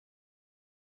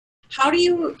how do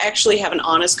you actually have an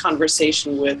honest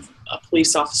conversation with a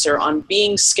police officer on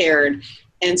being scared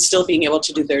and still being able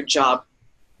to do their job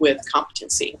with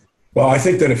competency? Well, I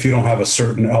think that if you don't have a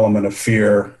certain element of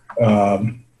fear,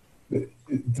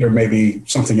 there may be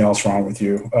something else wrong with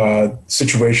you.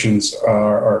 Situations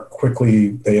are quickly,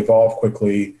 they evolve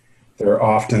quickly. They're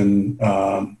often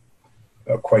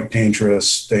quite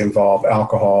dangerous. They involve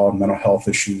alcohol and mental health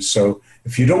issues. So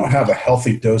if you don't have a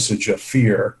healthy dosage of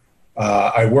fear,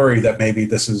 I worry that maybe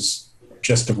this is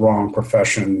just the wrong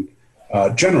profession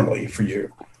generally for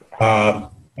you.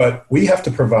 But we have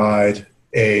to provide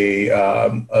a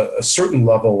certain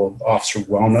level of officer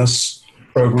wellness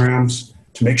programs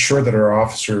to make sure that our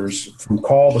officers, from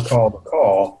call to call to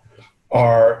call,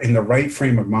 are in the right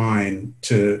frame of mind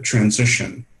to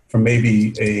transition from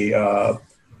maybe a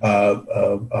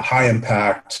high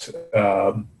impact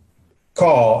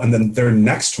call, and then their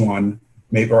next one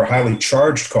maybe, or a highly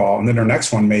charged call, and then their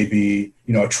next one may be,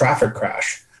 a traffic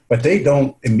crash. But they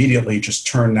don't immediately just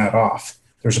turn that off.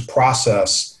 There's a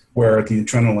process where the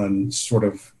adrenaline sort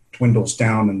of dwindles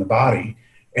down in the body,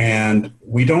 and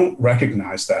we don't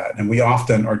recognize that. And we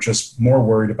often are just more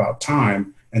worried about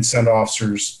time and send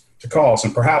officers to calls.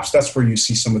 And perhaps that's where you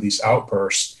see some of these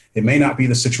outbursts. It may not be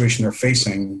the situation they're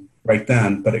facing right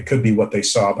then, but it could be what they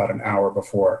saw about an hour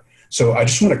before. So I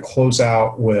just want to close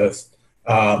out with,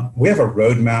 we have a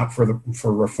roadmap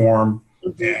for reform,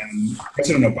 and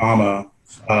President Obama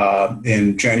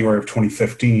in January of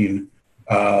 2015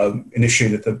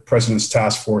 initiated the President's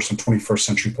Task Force on 21st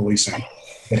Century Policing.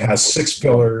 It has 6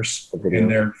 pillars, and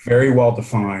they're very well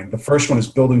defined. The first one is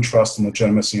building trust and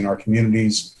legitimacy in our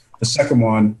communities. The second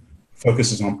one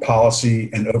focuses on policy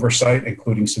and oversight,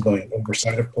 including civilian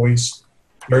oversight of police.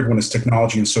 Third one is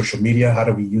technology and social media. How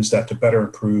do we use that to better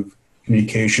improve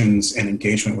communications and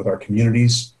engagement with our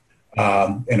communities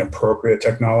and appropriate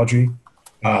technology?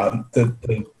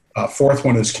 The fourth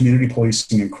one is community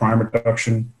policing and crime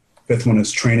reduction. Fifth one is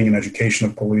training and education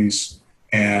of police.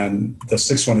 And the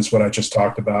sixth one is what I just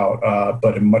talked about,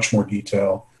 but in much more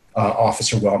detail,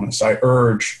 officer wellness. I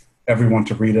urge everyone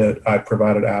to read it. I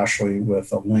provided Ashley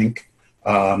with a link,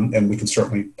 and we can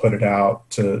certainly put it out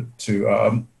to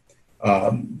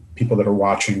people that are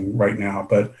watching right now.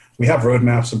 But we have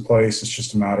roadmaps in place. It's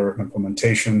just a matter of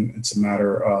implementation. It's a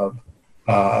matter of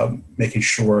making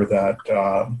sure that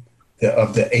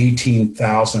of the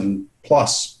 18,000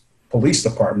 plus police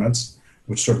departments,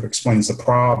 which sort of explains the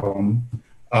problem,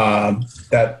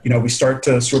 that we start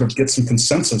to sort of get some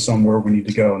consensus on where we need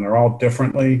to go. And they're all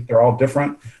different.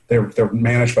 They're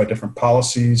managed by different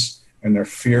policies, and they're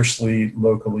fiercely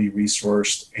locally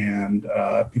resourced, and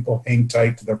people hang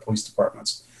tight to their police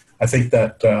departments. I think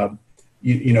that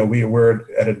we're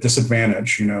at a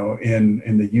disadvantage.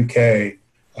 In the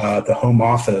UK, the Home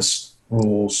Office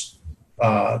rules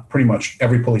pretty much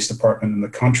every police department in the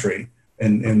country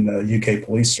in the UK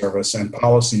police service, and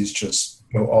policies just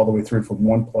go all the way through from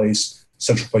one place,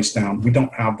 central place down. We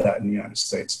don't have that in the United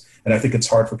States. And I think it's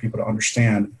hard for people to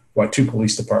understand why 2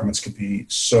 police departments could be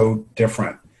so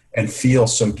different and feel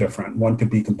so different. One could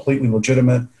be completely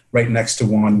legitimate right next to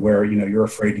one where, you're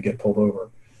afraid to get pulled over.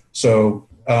 So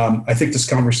I think this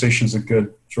conversation is a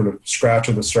good sort of scratch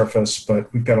of the surface,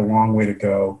 but we've got a long way to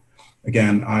go.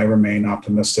 Again, I remain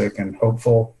optimistic and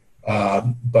hopeful,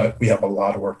 but we have a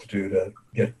lot of work to do to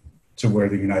get to where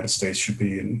the United States should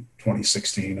be in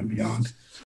 2016 and beyond.